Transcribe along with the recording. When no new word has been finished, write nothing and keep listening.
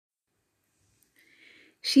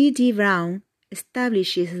C.D. Brown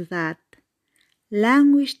establishes that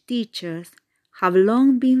language teachers have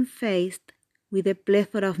long been faced with a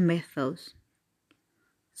plethora of methods.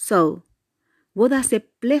 So, what does a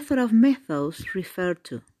plethora of methods refer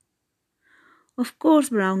to? Of course,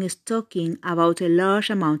 Brown is talking about a large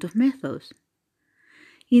amount of methods.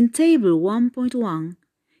 In Table 1.1,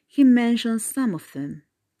 he mentions some of them: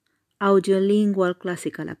 audiolingual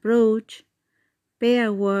classical approach,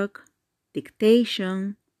 pair work,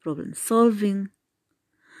 dictation, problem solving.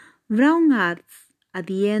 Brown adds at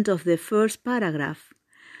the end of the first paragraph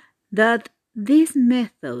that these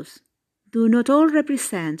methods do not all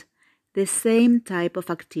represent the same type of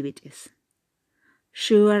activities.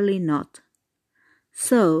 Surely not.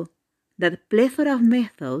 So, that plethora of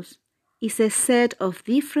methods is a set of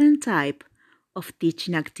different types of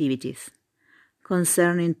teaching activities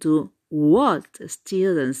concerning to what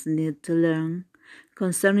students need to learn,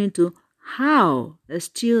 concerning to how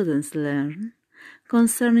students learn,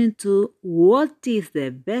 concerning to what is the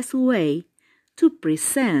best way to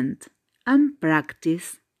present and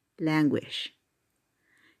practice language.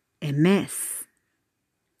 A mess.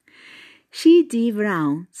 C.D.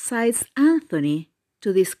 Brown cites Anthony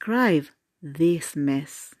to describe this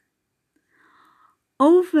mess.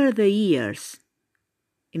 Over the years,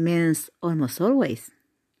 it means almost always,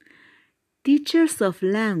 teachers of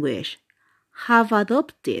language have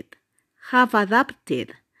adopted, have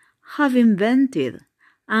adapted, have invented,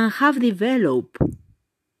 and have developed.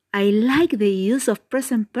 I like the use of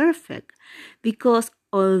present perfect because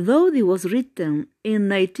although it was written in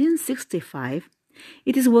 1965,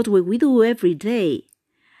 it is what we do every day,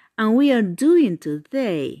 and we are doing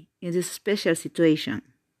today in this special situation.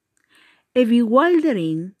 A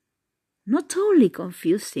bewildering, not only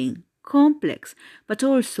confusing, complex, but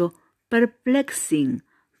also perplexing,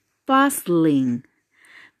 puzzling,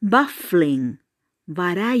 baffling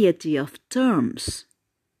variety of terms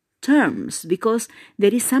because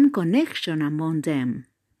there is some connection among them.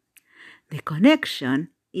 The connection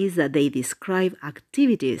is that they describe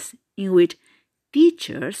activities in which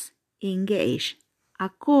teachers engage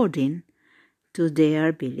according to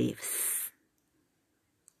their beliefs.